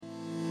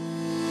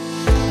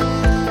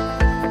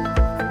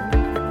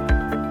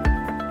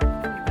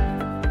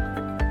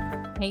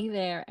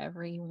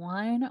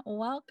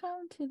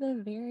welcome to the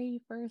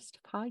very first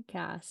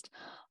podcast.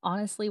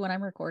 Honestly, when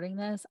I'm recording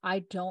this, I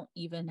don't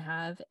even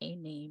have a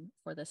name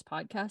for this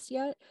podcast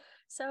yet.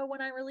 So when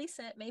I release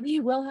it, maybe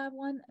we'll have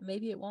one,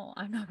 maybe it won't.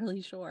 I'm not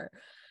really sure.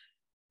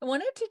 I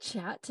wanted to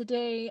chat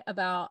today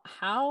about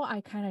how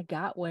I kind of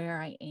got where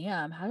I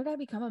am. How did I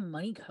become a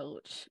money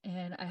coach?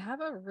 And I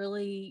have a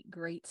really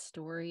great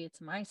story.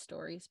 It's my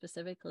story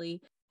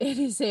specifically. It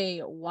is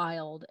a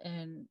wild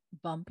and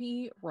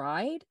bumpy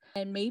ride.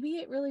 And maybe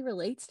it really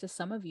relates to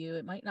some of you.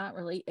 It might not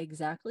relate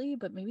exactly,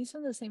 but maybe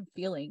some of the same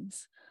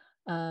feelings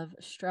of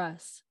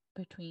stress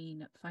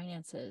between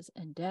finances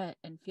and debt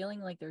and feeling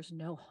like there's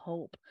no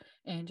hope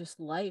and just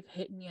life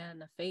hitting you in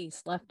the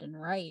face left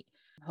and right.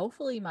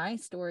 Hopefully my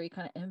story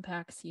kind of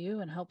impacts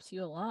you and helps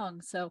you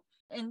along. So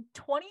in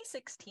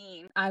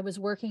 2016, I was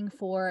working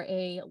for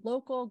a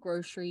local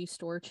grocery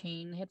store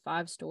chain. They had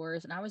 5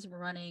 stores and I was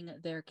running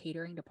their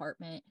catering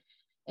department.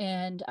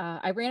 And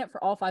I ran it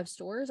for all 5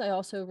 stores. I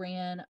also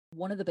ran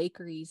one of the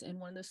bakeries in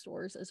one of the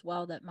stores as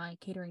well that my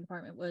catering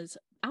department was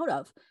out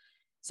of.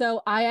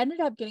 So I ended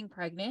up getting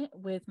pregnant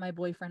with my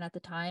boyfriend at the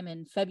time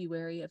in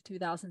February of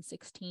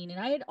 2016. And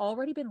I had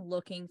already been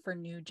looking for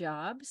new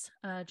jobs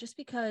just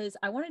because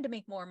I wanted to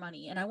make more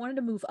money and I wanted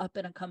to move up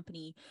in a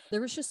company.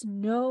 There was just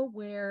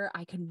nowhere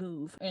I could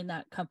move in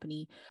that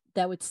company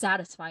that would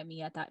satisfy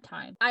me at that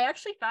time. I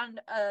actually found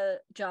a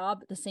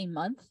job the same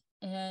month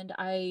and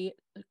I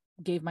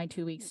gave my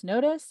 2 weeks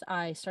notice.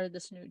 I started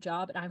this new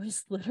job and I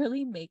was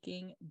literally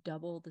making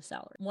double the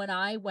salary. When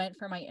I went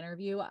for my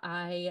interview,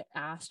 I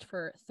asked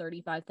for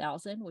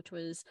 35,000, which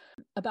was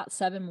about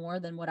 7 more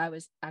than what I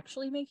was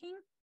actually making.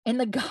 And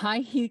the guy,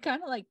 he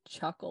kind of like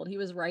chuckled. He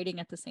was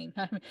writing at the same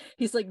time.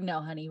 He's like,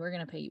 "No, honey, we're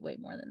going to pay you way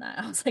more than that."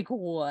 I was like,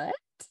 "What?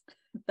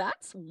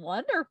 That's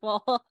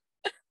wonderful."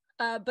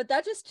 But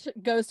that just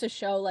goes to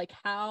show like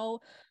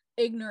how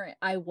ignorant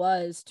I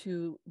was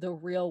to the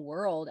real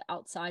world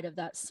outside of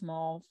that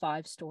small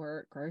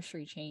 5-store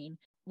grocery chain.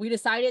 We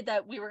decided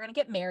that we were going to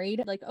get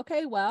married. Like,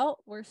 okay, well,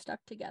 we're stuck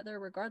together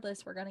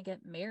regardless. We're going to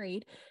get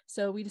married.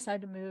 So we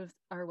decided to move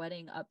our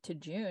wedding up to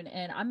June.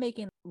 And I'm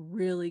making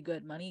really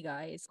good money,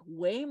 guys.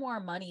 Way more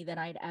money than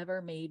I'd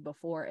ever made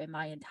before in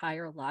my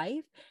entire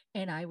life.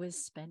 And I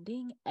was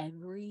spending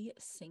every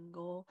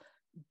single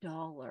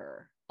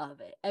dollar of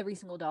it. Every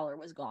single dollar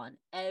was gone,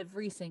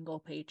 every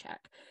single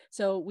paycheck.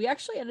 So we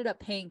actually ended up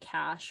paying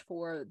cash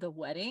for the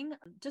wedding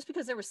just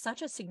because there was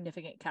such a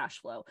significant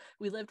cash flow.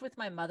 We lived with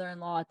my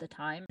mother-in-law at the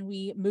time.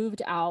 We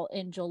moved out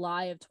in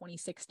July of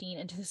 2016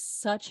 into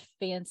such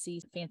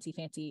fancy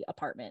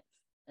apartment.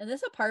 And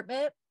this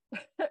apartment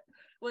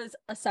was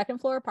a second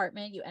floor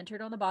apartment. You entered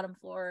on the bottom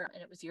floor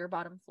and it was your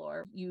bottom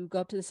floor. You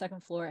go up to the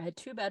second floor. It had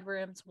 2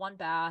 bedrooms, 1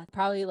 bath,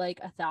 probably like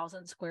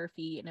 1,000 square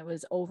feet. And it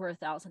was over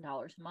 $1,000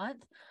 a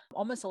month,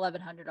 almost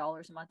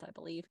 $1,100 a month, I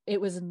believe.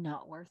 It was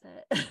not worth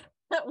it.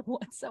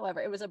 Whatsoever.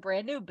 It was a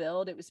brand new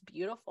build. It was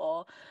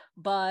beautiful,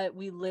 but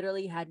we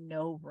literally had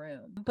no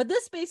room. But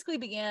this basically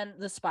began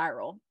the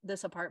spiral,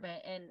 this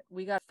apartment, and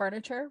we got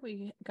furniture.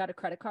 We got a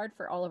credit card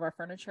for all of our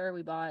furniture.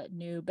 We bought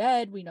new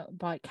bed. We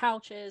bought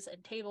couches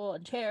and table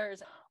and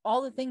chairs,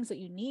 all the things that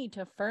you need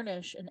to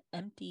furnish an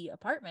empty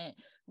apartment.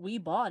 We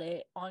bought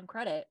it on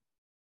credit.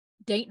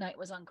 Date night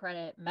was on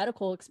credit.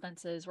 Medical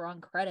expenses were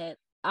on credit.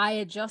 I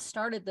had just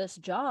started this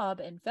job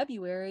in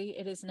February.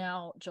 It is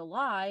now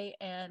July,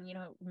 and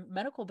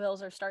medical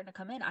bills are starting to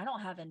come in. I don't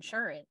have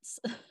insurance.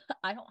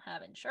 I don't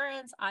have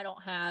insurance. I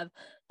don't have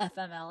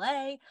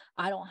FMLA.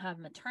 I don't have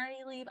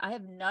maternity leave. I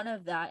have none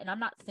of that, and I'm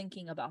not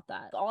thinking about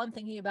that. All I'm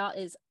thinking about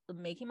is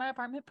making my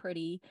apartment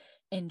pretty,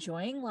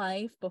 enjoying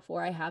life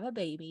before I have a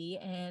baby,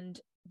 and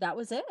that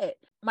was it.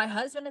 My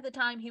husband at the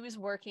time, he was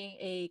working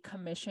a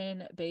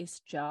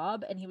commission-based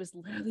job and he was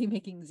literally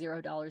making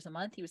 $0 a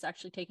month. He was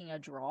actually taking a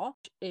draw.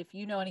 If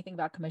you know anything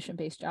about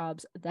commission-based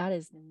jobs, that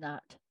is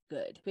not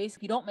good. Basically,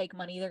 if you don't make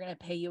money, they're going to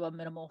pay you a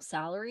minimal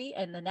salary.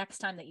 And the next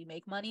time that you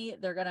make money,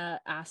 they're going to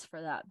ask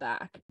for that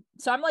back.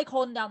 So I'm like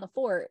holding down the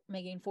fort,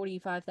 making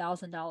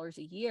 $45,000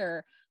 a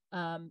year.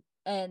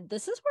 And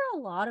this is where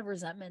a lot of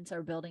resentments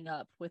are building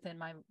up within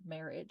my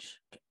marriage.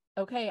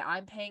 Okay,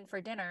 I'm paying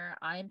for dinner,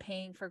 I'm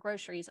paying for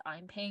groceries,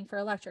 I'm paying for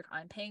electric,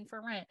 I'm paying for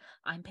rent,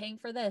 I'm paying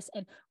for this.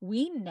 And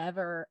we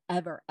never,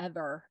 ever,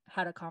 ever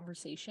had a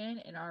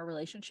conversation in our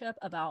relationship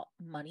about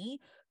money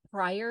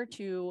prior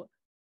to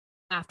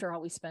after all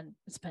we spent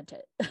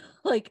it.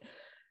 Like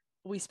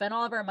we spent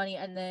all of our money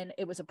and then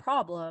it was a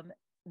problem.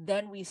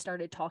 Then we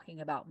started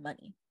talking about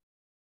money.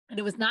 And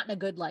it was not in a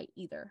good light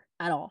either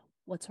at all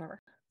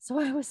whatsoever. So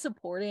I was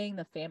supporting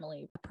the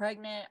family.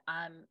 Pregnant,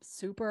 I'm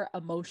super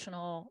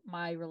emotional.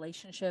 My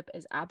relationship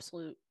is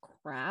absolute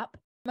crap.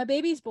 My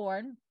baby's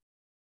born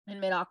in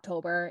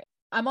mid-October.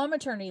 I'm on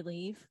maternity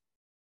leave,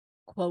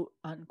 quote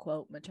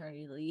unquote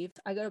maternity leave.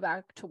 I go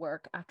back to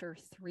work after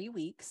 3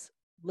 weeks,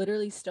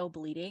 literally still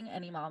bleeding.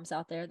 Any moms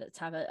out there that's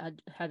had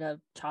a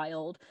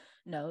child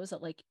knows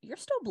that like you're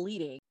still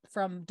bleeding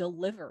from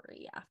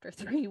delivery after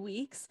 3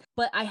 weeks.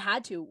 But I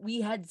had to.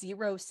 We had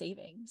zero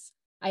savings.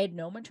 I had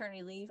no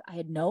maternity leave. I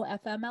had no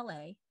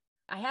FMLA.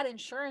 I had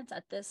insurance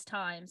at this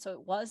time, so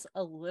it was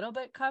a little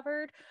bit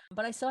covered,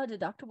 but I still had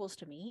deductibles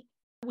to meet.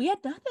 We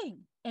had nothing,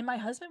 and my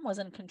husband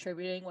wasn't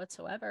contributing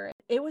whatsoever.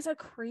 It was a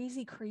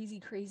crazy, crazy,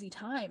 crazy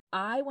time.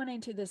 I went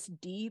into this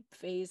deep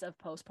phase of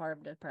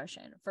postpartum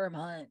depression for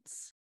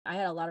months. I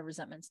had a lot of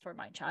resentments toward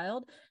my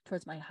child,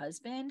 towards my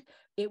husband.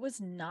 It was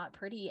not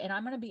pretty. And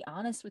I'm going to be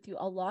honest with you,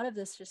 a lot of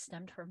this just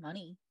stemmed from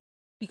money,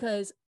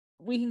 because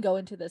we can go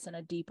into this in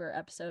a deeper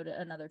episode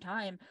another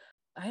time.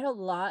 I had a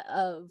lot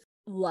of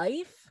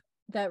life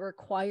that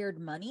required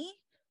money.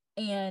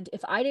 And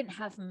if I didn't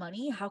have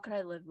money, how could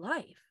I live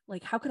life?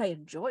 Like, how could I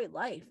enjoy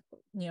life,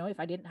 if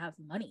I didn't have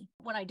money?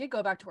 When I did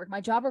go back to work,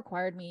 my job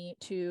required me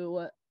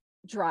to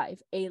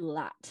drive a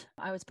lot.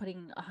 I was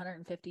putting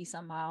 150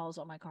 some miles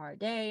on my car a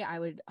day. I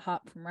would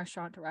hop from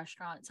restaurant to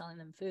restaurant selling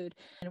them food.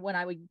 And when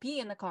I would be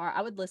in the car,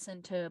 I would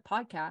listen to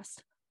podcasts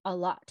a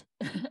lot.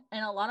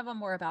 And a lot of them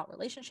were about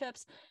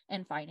relationships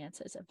and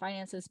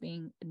finances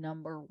being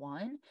number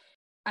one.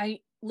 I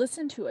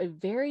listened to a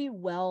very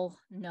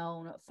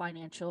well-known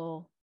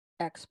financial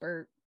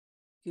expert,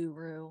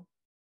 guru,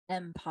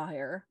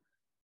 empire,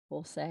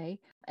 we'll say,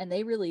 and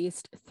they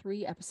released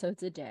 3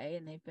 episodes a day,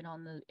 and they've been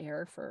on the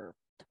air for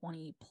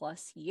 20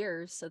 plus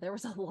years. So there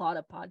was a lot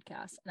of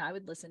podcasts, and I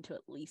would listen to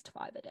at least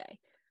 5 a day.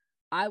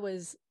 I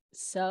was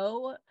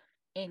so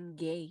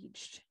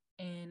engaged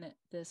in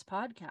this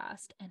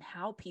podcast and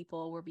how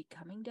people were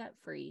becoming debt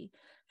free,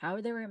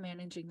 how they were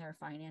managing their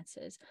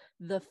finances,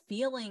 the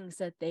feelings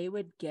that they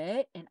would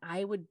get, and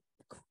I would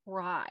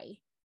cry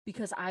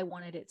because I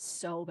wanted it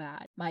so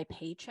bad. My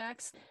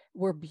paychecks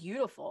were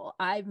beautiful.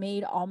 I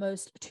made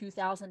almost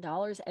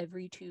 $2,000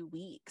 every 2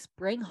 weeks,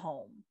 bring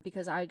home,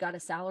 because I got a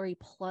salary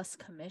plus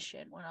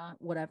commission when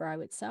whatever I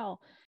would sell.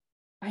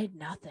 I had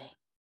nothing,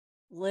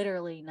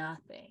 literally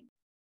nothing.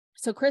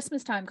 So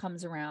Christmas time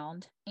comes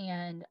around,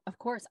 and of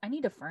course I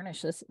need to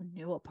furnish this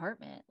new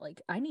apartment.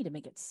 Like, I need to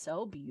make it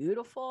so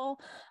beautiful.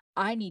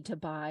 I need to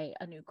buy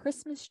a new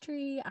Christmas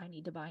tree. I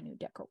need to buy new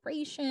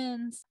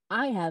decorations.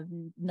 I have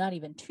not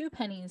even 2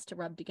 pennies to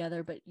rub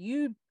together, but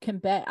you can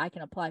bet I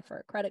can apply for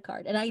a credit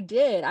card. And I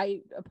did. I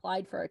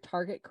applied for a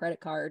Target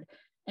credit card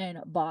and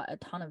bought a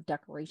ton of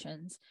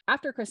decorations.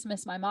 After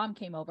Christmas, my mom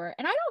came over,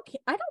 and I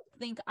don't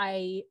think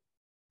I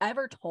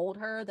ever told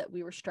her that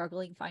we were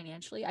struggling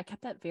financially. I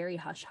kept that very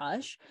hush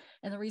hush.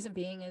 And the reason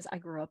being is I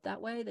grew up that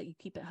way, that you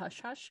keep it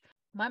hush hush.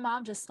 My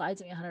mom just slides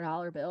me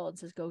 $100 bill and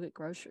says, go get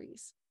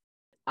groceries.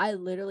 I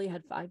literally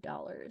had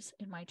 $5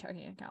 in my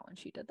checking account when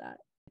she did that.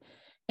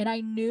 And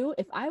I knew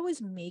if I was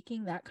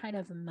making that kind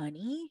of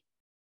money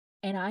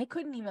and I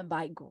couldn't even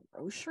buy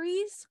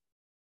groceries,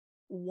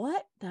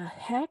 what the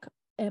heck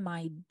am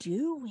I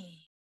doing?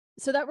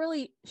 So that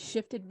really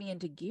shifted me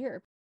into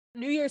gear.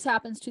 New Year's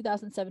happens,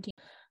 2017.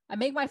 I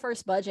make my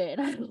first budget,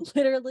 and I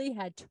literally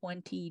had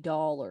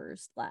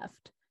 $20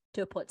 left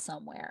to put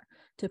somewhere,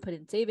 to put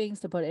in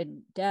savings, to put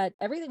in debt.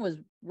 Everything was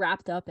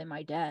wrapped up in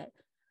my debt.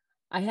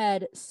 I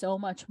had so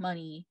much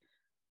money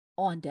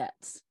on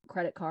debts,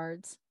 credit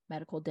cards,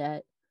 medical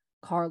debt,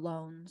 car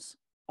loans,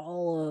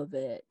 all of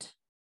it.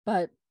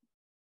 But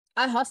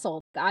I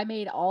hustled. I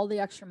made all the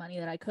extra money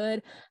that I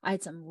could. I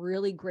had some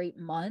really great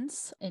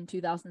months in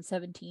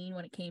 2017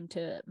 when it came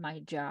to my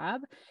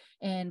job.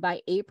 And by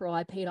April,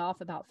 I paid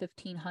off about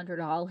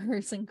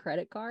 $1,500 in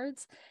credit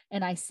cards,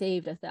 and I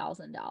saved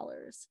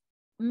 $1,000.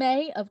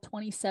 May of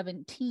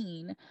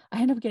 2017,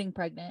 I ended up getting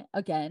pregnant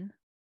again.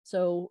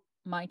 So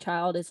my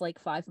child is like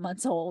 5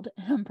 months old,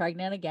 and I'm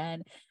pregnant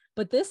again.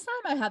 But this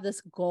time I have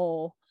this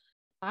goal.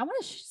 I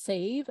want to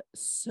save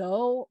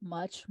so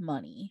much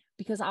money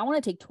because I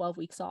want to take 12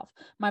 weeks off.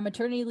 My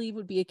maternity leave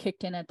would be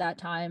kicked in at that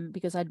time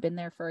because I'd been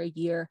there for a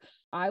year.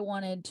 I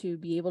wanted to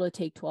be able to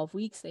take 12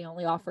 weeks. They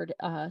only offered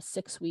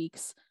 6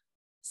 weeks,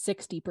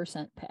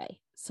 60% pay.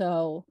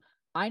 So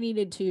I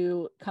needed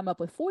to come up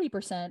with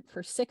 40%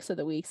 for 6 of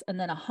the weeks and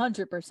then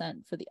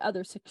 100% for the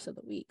other 6 of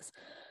the weeks.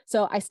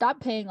 So I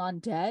stopped paying on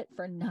debt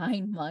for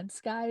 9 months,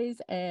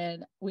 guys,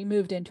 and we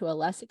moved into a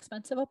less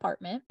expensive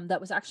apartment that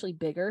was actually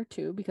bigger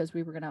too because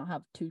we were going to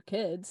have 2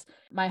 kids.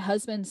 My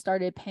husband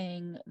started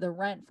paying the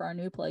rent for our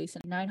new place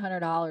at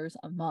 $900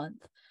 a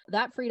month.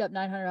 That freed up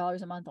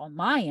 $900 a month on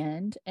my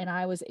end, and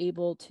I was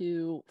able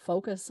to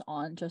focus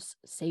on just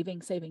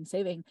saving.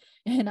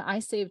 And I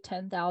saved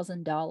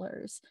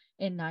 $10,000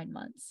 in 9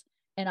 months.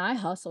 And I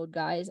hustled,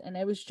 guys, and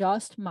it was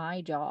just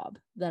my job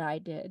that I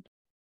did.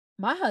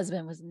 My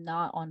husband was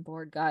not on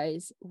board,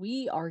 guys.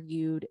 We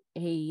argued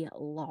a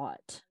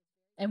lot,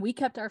 and we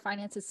kept our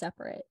finances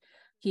separate.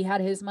 He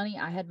had his money,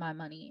 I had my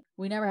money.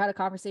 We never had a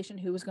conversation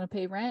who was going to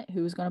pay rent,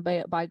 who was going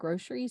to buy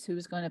groceries, who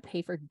was going to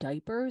pay for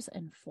diapers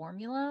and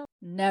formula.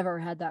 Never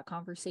had that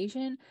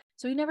conversation.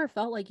 So he never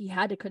felt like he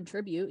had to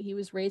contribute. He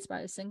was raised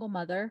by a single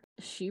mother.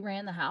 She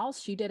ran the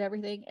house. She did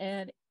everything.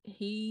 And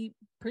he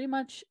pretty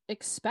much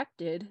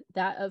expected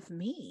that of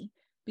me,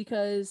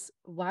 because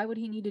why would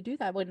he need to do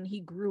that when he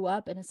grew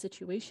up in a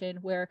situation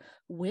where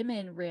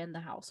women ran the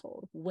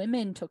household?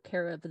 Women took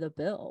care of the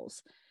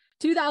bills.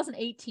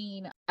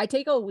 2018, I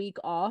take a week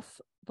off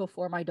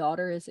before my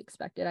daughter is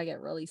expected, I get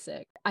really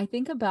sick. I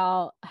think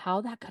about how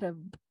that could have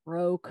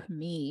broke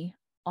me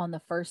on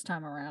the first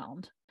time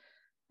around.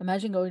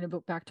 Imagine going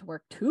back to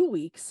work 2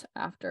 weeks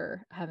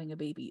after having a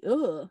baby.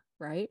 Ugh,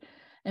 right?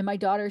 And my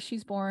daughter,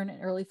 she's born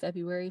in early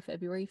February,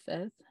 February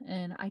 5th,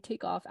 and I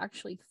take off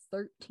actually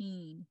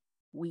 13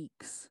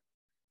 weeks.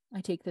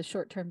 I take the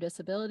short-term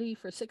disability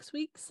for 6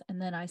 weeks,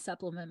 and then I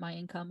supplement my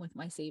income with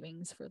my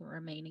savings for the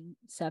remaining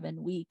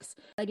 7 weeks.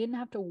 I didn't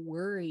have to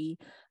worry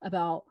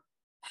about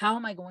how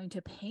am I going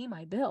to pay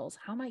my bills?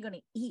 How am I going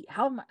to eat?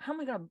 How am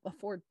I going to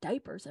afford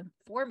diapers and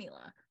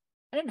formula?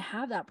 I didn't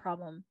have that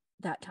problem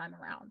that time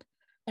around.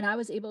 And I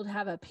was able to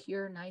have a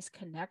pure, nice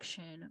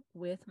connection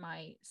with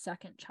my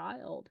second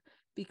child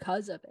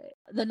because of it.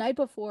 The night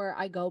before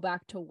I go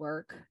back to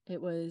work,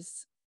 it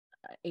was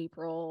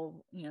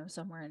April,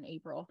 somewhere in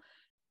April.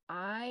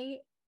 I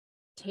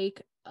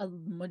take a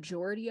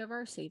majority of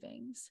our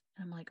savings.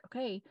 I'm like,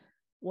 okay,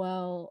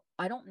 well,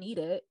 I don't need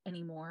it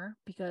anymore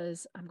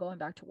because I'm going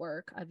back to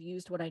work. I've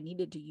used what I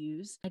needed to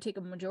use. I take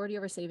a majority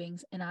of our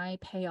savings and I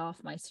pay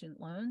off my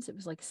student loans. It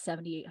was like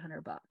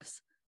 $7,800,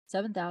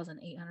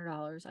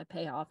 $7,800 I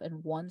pay off in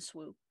one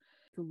swoop.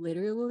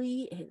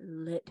 Literally, it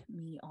lit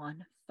me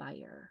on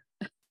fire.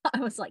 I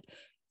was like,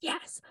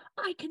 yes,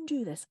 I can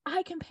do this.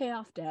 I can pay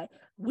off debt.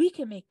 We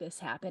can make this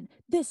happen.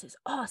 This is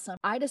awesome.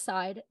 I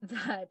decide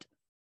that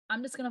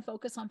I'm just going to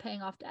focus on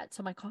paying off debt.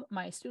 So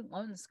my student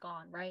loan is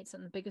gone, right? So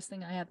the biggest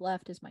thing I have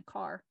left is my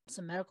car,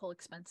 some medical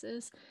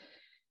expenses.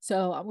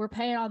 So we're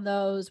paying on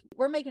those.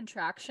 We're making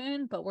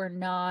traction, but we're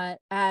not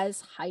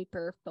as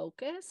hyper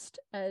focused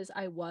as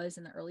I was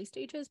in the early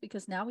stages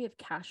because now we have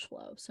cash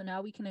flow. So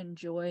now we can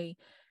enjoy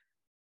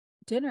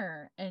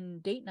dinner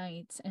and date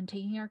nights and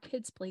taking our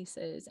kids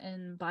places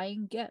and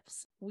buying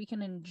gifts. We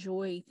can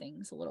enjoy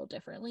things a little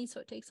differently. So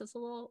it takes us a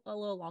little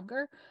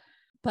longer.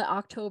 But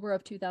October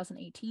of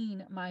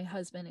 2018, my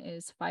husband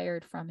is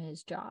fired from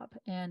his job,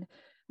 and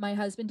my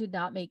husband did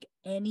not make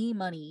any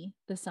money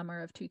the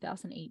summer of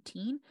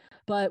 2018,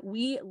 but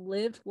we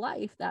lived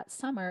life that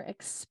summer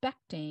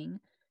expecting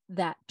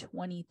that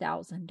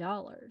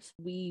 $20,000.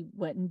 We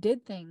went and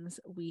did things.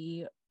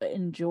 We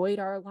enjoyed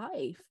our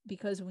life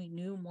because we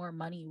knew more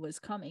money was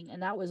coming.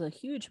 And that was a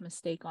huge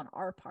mistake on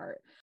our part.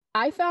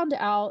 I found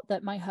out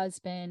that my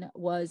husband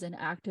was in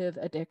active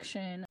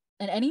addiction,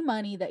 and any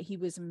money that he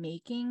was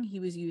making, he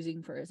was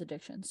using for his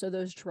addiction. So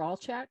those draw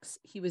checks,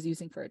 he was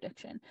using for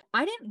addiction.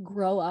 I didn't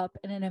grow up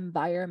in an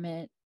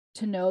environment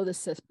to know the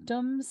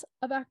symptoms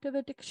of active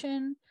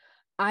addiction.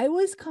 I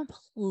was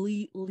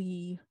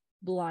completely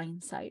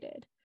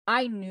blindsided.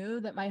 I knew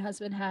that my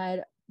husband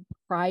had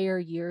prior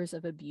years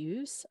of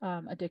abuse,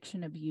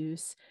 addiction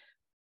abuse,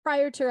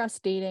 prior to us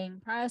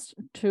dating, prior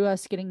to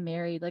us getting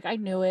married. Like I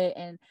knew it,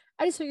 and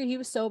I just figured he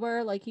was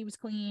sober, like he was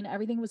clean,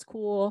 everything was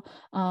cool.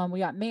 We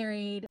got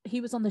married.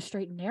 He was on the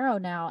straight and narrow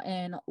now,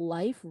 and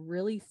life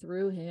really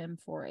threw him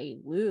for a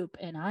loop,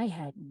 and I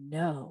had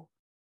no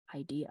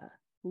idea,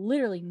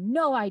 literally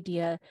no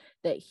idea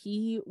that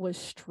he was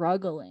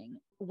struggling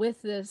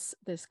with this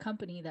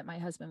company that my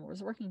husband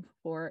was working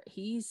for.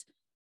 He's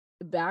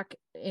back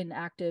in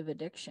active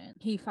addiction.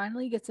 He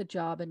finally gets a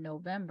job in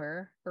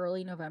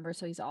early November.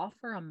 So he's off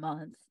for a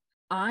month.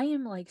 I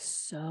am like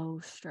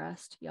so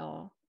stressed,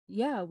 y'all.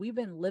 Yeah, we've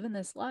been living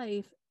this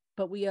life,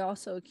 but we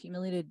also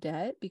accumulated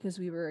debt because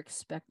we were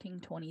expecting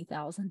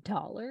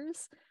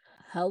 $20,000.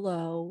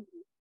 Hello.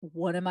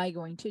 What am I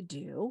going to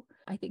do?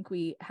 I think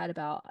we had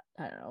about,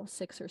 I don't know,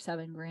 6 or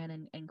 7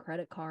 grand in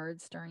credit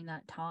cards during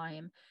that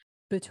time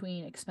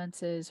between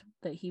expenses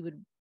that he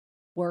would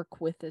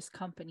work with this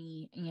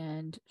company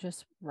and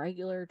just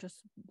regular,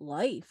 just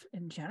life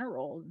in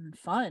general and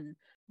fun.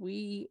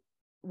 We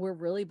were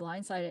really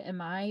blindsided, and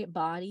my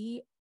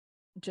body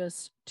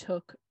just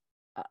took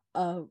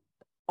a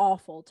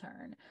awful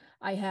turn.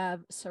 I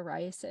have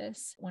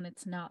psoriasis. When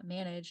it's not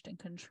managed and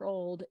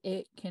controlled,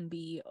 it can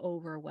be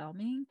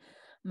overwhelming.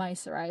 My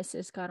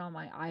psoriasis got on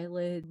my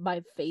eyelid.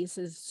 My face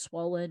is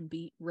swollen,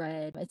 beet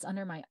red. It's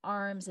under my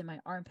arms and my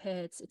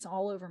armpits. It's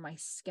all over my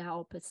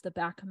scalp. It's the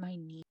back of my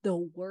knee. The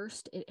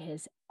worst it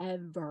has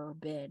ever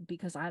been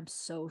because I'm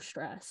so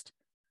stressed.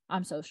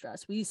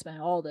 We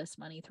spent all this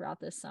money throughout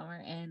this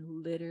summer and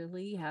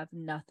literally have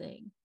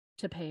nothing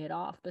to pay it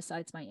off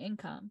besides my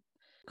income.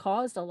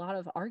 Caused a lot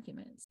of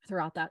arguments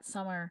throughout that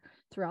summer,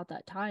 throughout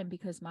that time,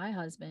 because my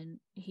husband,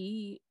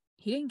 he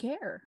didn't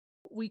care.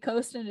 We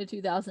coast into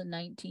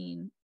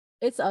 2019.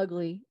 It's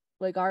ugly.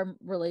 Like our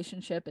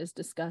relationship is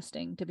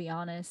disgusting, to be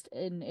honest,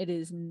 and it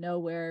is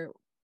nowhere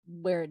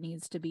where it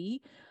needs to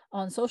be.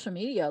 On social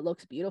media, it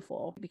looks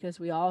beautiful because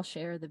we all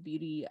share the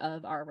beauty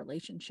of our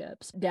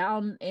relationships.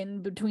 Down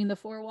in between the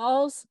four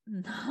walls,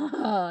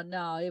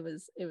 no, it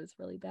was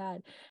really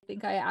bad. I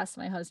think I asked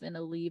my husband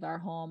to leave our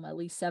home at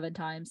least 7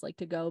 times, like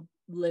to go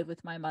live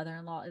with my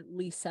mother-in-law at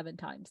least 7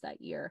 times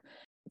that year.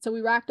 So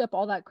we racked up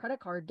all that credit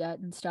card debt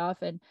and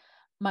stuff, and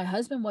my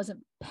husband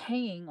wasn't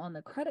paying on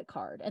the credit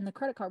card, and the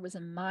credit card was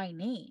in my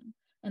name,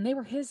 and they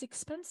were his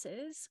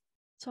expenses.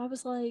 So I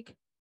was like,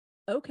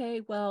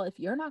 okay, well, if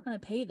you're not going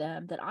to pay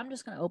them, then I'm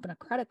just going to open a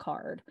credit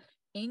card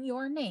in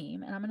your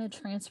name and I'm going to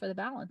transfer the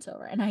balance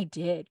over. And I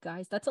did,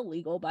 guys. That's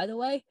illegal, by the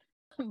way.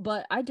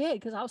 But I did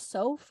because I was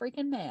so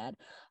freaking mad.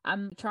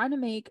 I'm trying to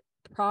make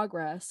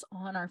progress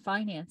on our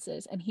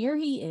finances. And here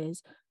he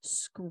is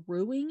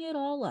screwing it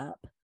all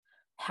up.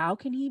 How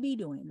can he be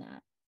doing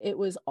that? It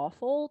was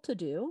awful to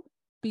do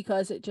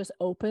because it just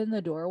opened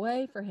the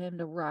doorway for him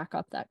to rack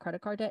up that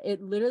credit card debt.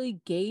 It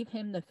literally gave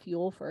him the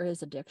fuel for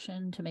his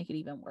addiction to make it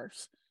even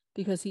worse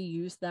because he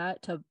used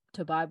that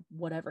to buy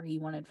whatever he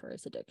wanted for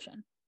his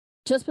addiction.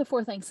 Just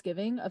before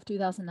Thanksgiving of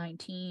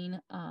 2019,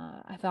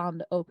 I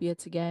found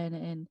opiates again,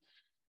 and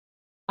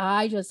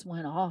I just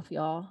went off,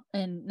 y'all.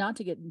 And not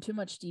to get in too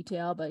much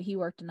detail, but he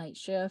worked a night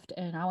shift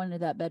and I went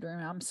into that bedroom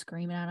and I'm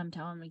screaming at him,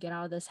 telling him to get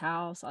out of this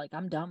house. Like,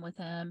 I'm done with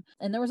him.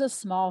 And there was a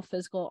small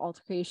physical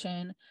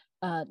altercation.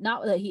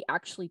 Not that he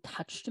actually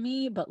touched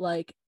me, but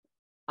like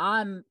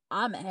I'm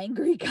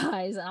angry,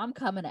 guys, and I'm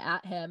coming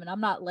at him and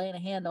I'm not laying a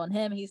hand on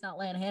him. He's not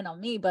laying a hand on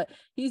me, but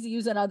he's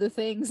using other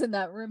things in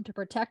that room to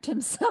protect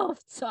himself.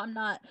 So I'm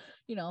not,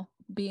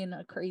 being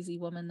a crazy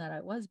woman that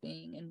I was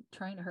being and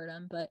trying to hurt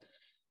him. But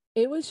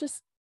it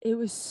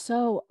was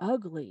so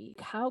ugly.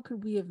 How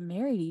could we have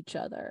married each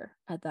other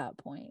at that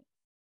point?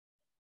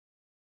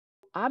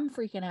 I'm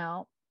freaking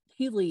out.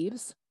 He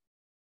leaves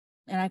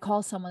and I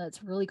call someone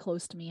that's really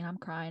close to me and I'm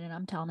crying and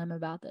I'm telling him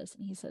about this.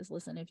 And he says,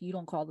 listen, if you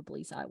don't call the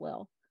police, I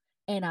will.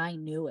 And I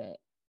knew it.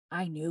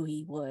 I knew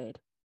he would.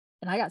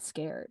 And I got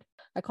scared.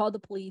 I called the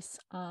police.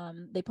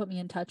 They put me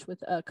in touch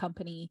with a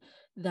company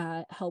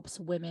that helps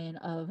women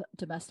of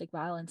domestic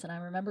violence. And I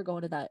remember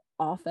going to that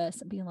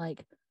office and being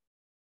like,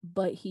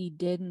 but he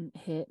didn't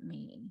hit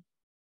me.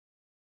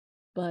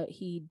 But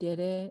he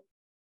didn't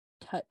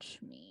touch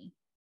me.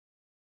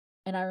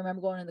 And I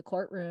remember going in the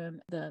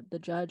courtroom, the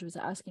judge was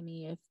asking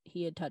me if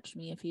he had touched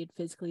me, if he had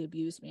physically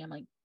abused me. I'm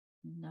like,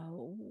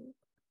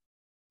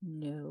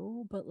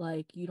 no, but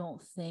like, you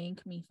don't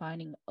think me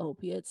finding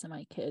opiates in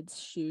my kid's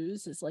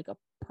shoes is like a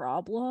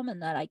problem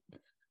and that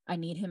I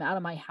need him out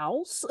of my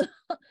house?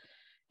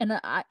 And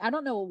I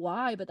don't know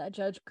why, but that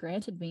judge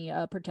granted me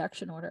a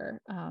protection order.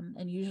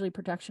 And usually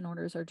protection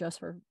orders are just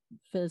for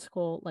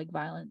physical like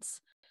violence.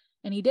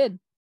 And he did.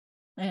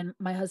 And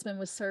my husband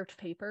was served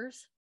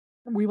papers.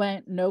 We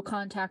went no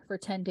contact for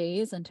 10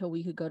 days until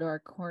we could go to our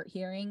court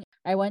hearing.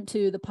 I went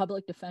to the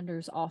public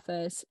defender's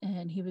office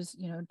and he was,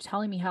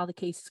 telling me how the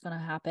case is going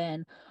to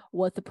happen,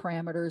 what the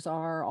parameters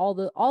are, all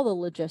the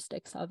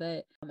logistics of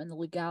it, and the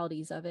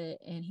legalities of it.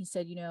 And he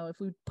said, if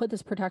we put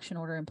this protection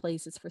order in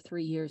place, it's for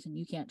 3 years and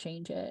you can't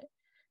change it.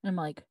 And I'm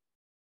like,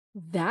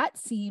 that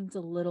seems a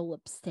little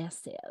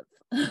obsessive.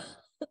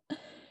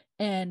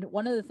 And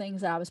one of the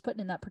things that I was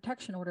putting in that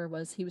protection order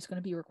was he was going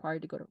to be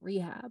required to go to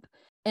rehab.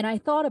 And I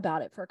thought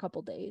about it for a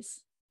couple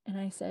days. And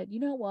I said,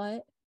 you know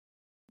what?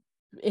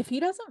 If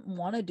he doesn't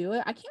want to do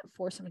it, I can't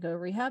force him to go to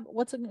rehab.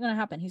 What's going to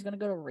happen? He's going to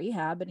go to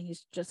rehab and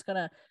he's just going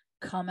to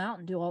come out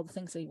and do all the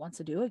things that he wants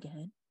to do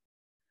again.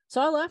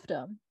 So I left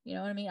him, you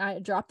know what I mean? I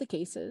dropped the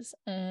cases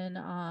and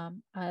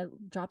I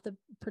dropped the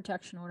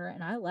protection order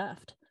and I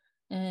left.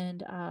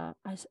 And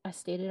I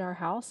stayed at our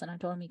house and I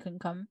told him he couldn't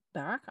come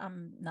back.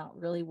 I'm not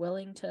really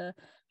willing to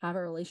have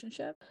a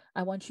relationship.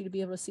 I want you to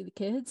be able to see the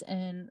kids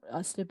and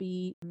us to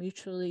be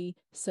mutually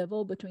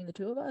civil between the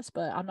two of us,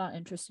 but I'm not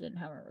interested in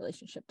having a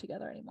relationship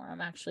together anymore.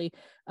 I'm actually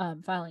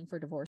filing for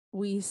divorce.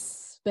 We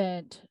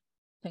spent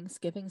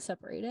Thanksgiving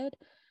separated.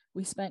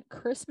 We spent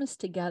Christmas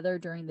together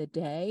during the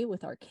day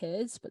with our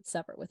kids, but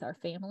separate with our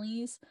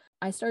families.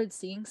 I started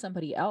seeing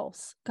somebody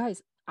else.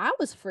 Guys, I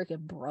was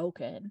freaking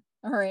broken.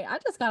 All right. I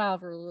just got out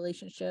of a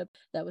relationship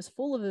that was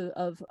full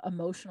of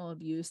emotional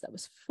abuse, that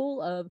was full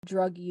of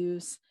drug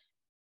use.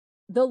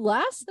 The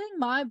last thing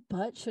my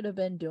butt should have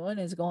been doing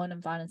is going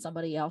and finding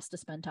somebody else to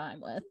spend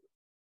time with.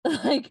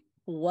 Like,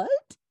 what?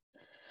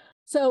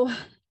 So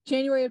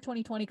January of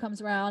 2020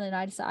 comes around and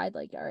I decide,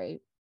 like, all right,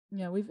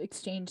 we've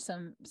exchanged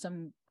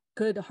some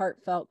good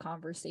heartfelt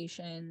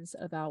conversations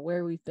about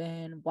where we've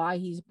been, why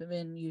he's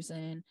been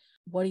using,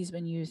 what he's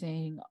been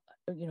using,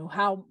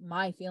 how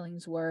my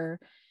feelings were.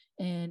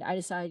 And I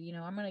decided,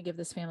 I'm going to give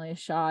this family a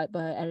shot,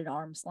 but at an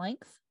arm's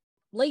length.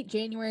 Late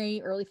January,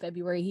 early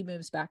February, he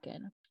moves back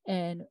in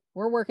and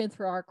we're working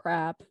through our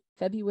crap.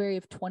 February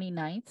of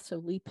 29th, so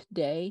leap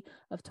day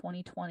of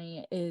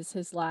 2020, is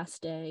his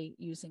last day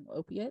using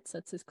opiates.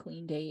 That's his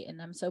clean date.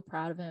 And I'm so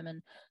proud of him.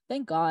 And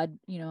thank God,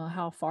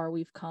 how far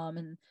we've come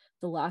in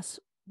the last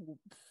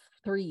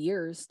 3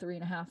 years,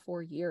 3.5,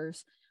 4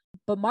 years.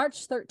 But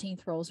March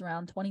 13th rolls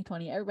around,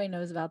 2020. Everybody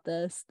knows about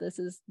this. This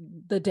is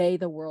the day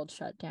the world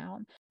shut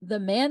down. The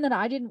man that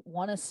I didn't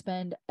want to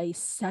spend a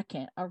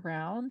second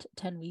around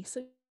 10 weeks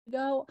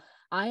ago,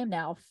 I am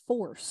now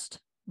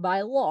forced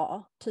by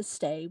law to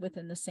stay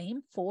within the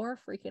same 4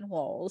 freaking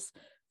walls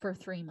for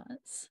 3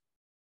 months.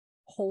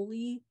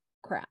 Holy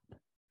crap.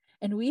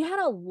 And we had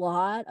a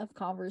lot of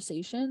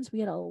conversations. We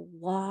had a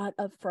lot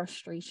of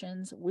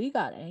frustrations. We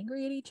got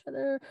angry at each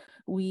other.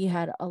 We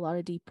had a lot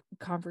of deep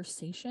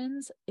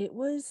conversations. It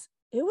was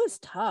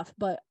tough,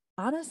 but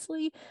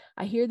Honestly,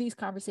 I hear these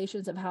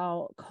conversations of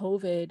how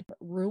COVID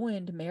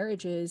ruined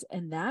marriages,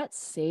 and that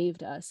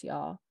saved us,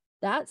 y'all.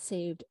 That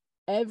saved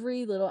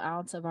every little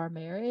ounce of our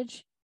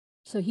marriage.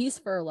 So he's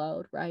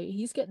furloughed, right?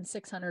 He's getting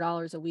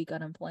 $600 a week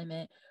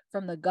unemployment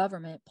from the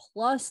government,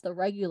 plus the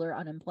regular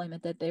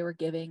unemployment that they were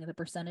giving, the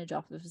percentage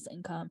off of his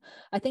income.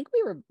 I think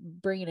we were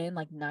bringing in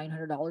like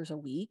 $900 a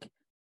week,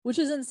 which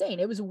is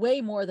insane. It was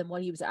way more than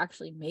what he was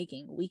actually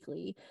making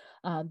weekly.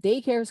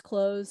 Daycare's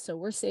closed, so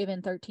we're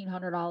saving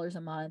 $1,300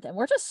 a month, and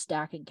we're just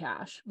stacking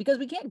cash because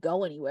we can't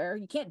go anywhere.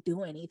 You can't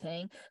do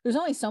anything. There's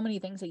only so many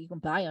things that you can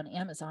buy on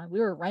Amazon. We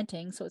were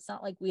renting, so it's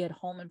not like we had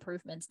home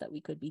improvements that we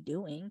could be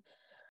doing.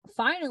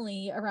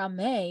 Finally, around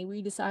May,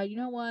 we decided, you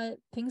know what,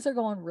 things are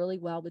going really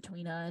well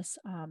between us.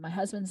 My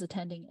husband's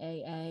attending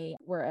AA.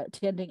 We're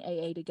attending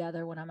AA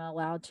together when I'm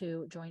allowed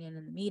to join in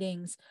the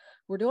meetings.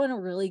 We're doing a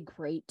really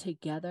great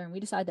together, and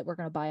we decided that we're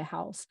going to buy a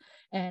house.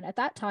 And at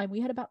that time,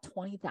 we had about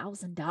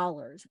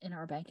 $20,000 in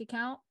our bank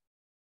account,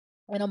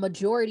 and a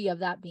majority of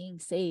that being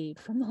saved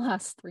from the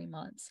last 3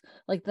 months.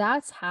 Like,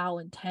 that's how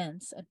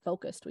intense and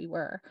focused we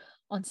were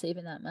on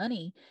saving that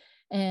money.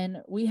 And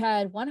we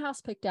had one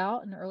house picked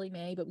out in early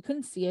May, but we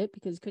couldn't see it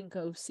because we couldn't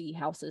go see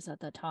houses at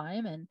that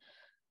time. And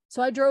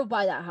so I drove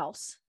by that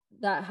house.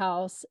 That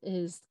house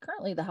is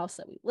currently the house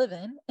that we live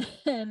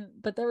in.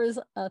 But there was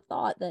a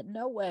thought that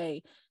no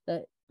way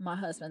that my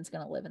husband's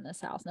going to live in this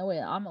house. No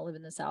way I'm going to live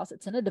in this house.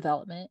 It's in a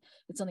development.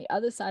 It's on the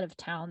other side of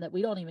town that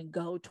we don't even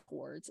go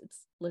towards.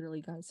 It's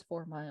literally, guys,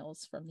 4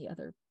 miles from the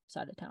other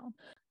side of town.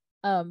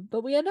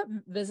 But we end up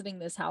visiting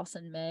this house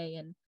in May.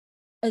 And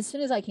as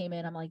soon as I came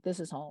in, I'm like, this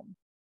is home.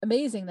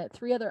 Amazing that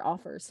 3 other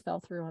offers fell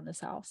through on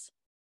this house.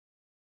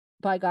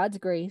 By God's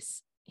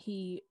grace,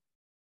 he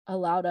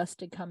allowed us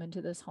to come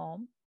into this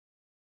home,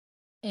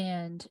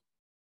 and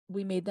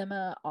we made them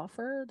an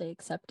offer. They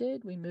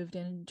accepted. We moved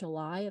in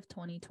July of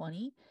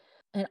 2020.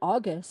 In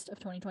August of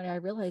 2020, I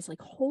realized,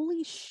 like,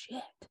 holy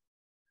shit,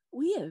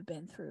 we have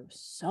been through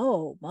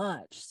so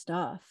much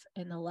stuff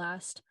in the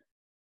last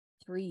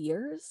 3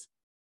 years.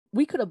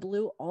 We could have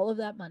blew all of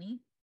that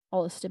money,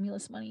 all the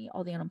stimulus money,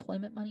 all the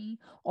unemployment money,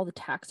 all the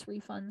tax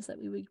refunds that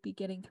we would be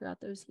getting throughout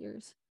those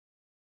years.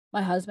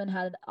 My husband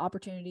had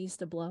opportunities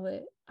to blow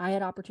it. I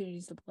had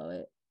opportunities to blow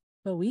it,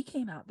 but we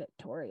came out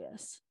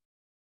victorious.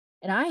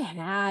 And I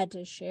had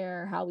to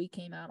share how we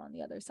came out on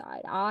the other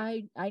side.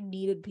 I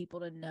needed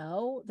people to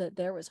know that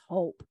there was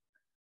hope,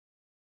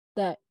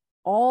 that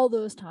all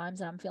those times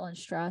that I'm feeling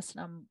stressed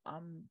and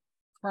I'm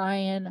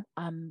crying,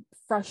 I'm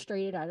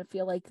frustrated, I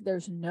feel like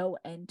there's no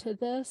end to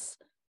this,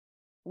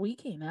 we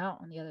came out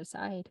on the other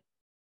side.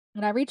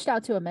 And I reached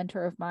out to a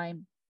mentor of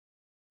mine,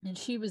 and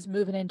she was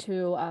moving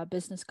into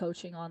business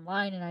coaching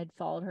online, and I'd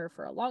followed her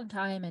for a long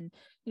time. And,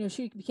 you know,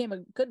 she became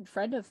a good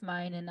friend of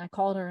mine. And I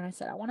called her and I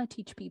said, I want to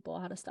teach people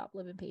how to stop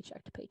living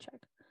paycheck to paycheck.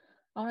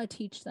 I want to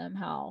teach them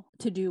how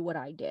to do what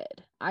I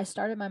did. I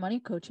started my money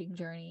coaching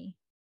journey,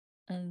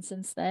 and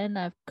since then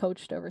I've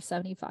coached over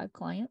 75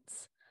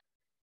 clients,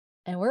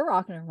 and we're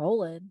rocking and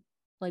rolling.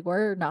 Like,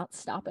 we're not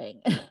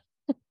stopping.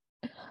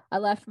 I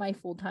left my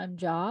full-time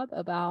job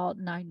about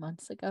 9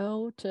 months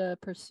ago to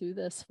pursue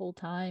this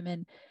full-time,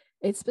 and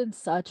it's been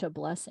such a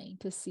blessing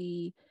to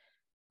see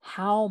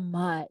how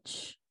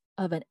much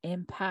of an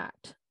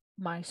impact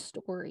my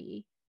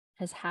story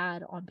has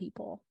had on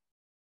people.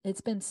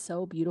 It's been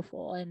so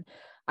beautiful, and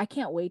I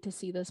can't wait to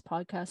see this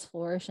podcast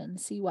flourish and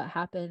see what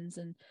happens,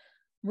 and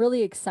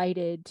really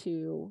excited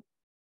to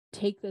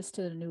take this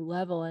to the new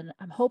level. And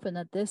I'm hoping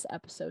that this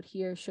episode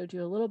here showed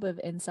you a little bit of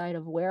insight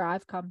of where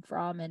I've come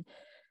from and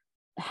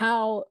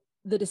how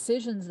the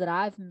decisions that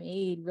I've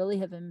made really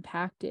have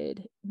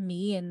impacted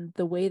me and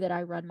the way that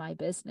I run my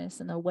business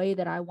and the way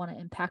that I want to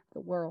impact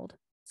the world.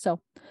 So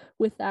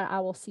with that,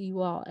 I will see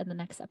you all in the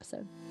next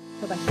episode.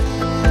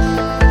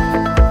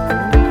 Bye-bye.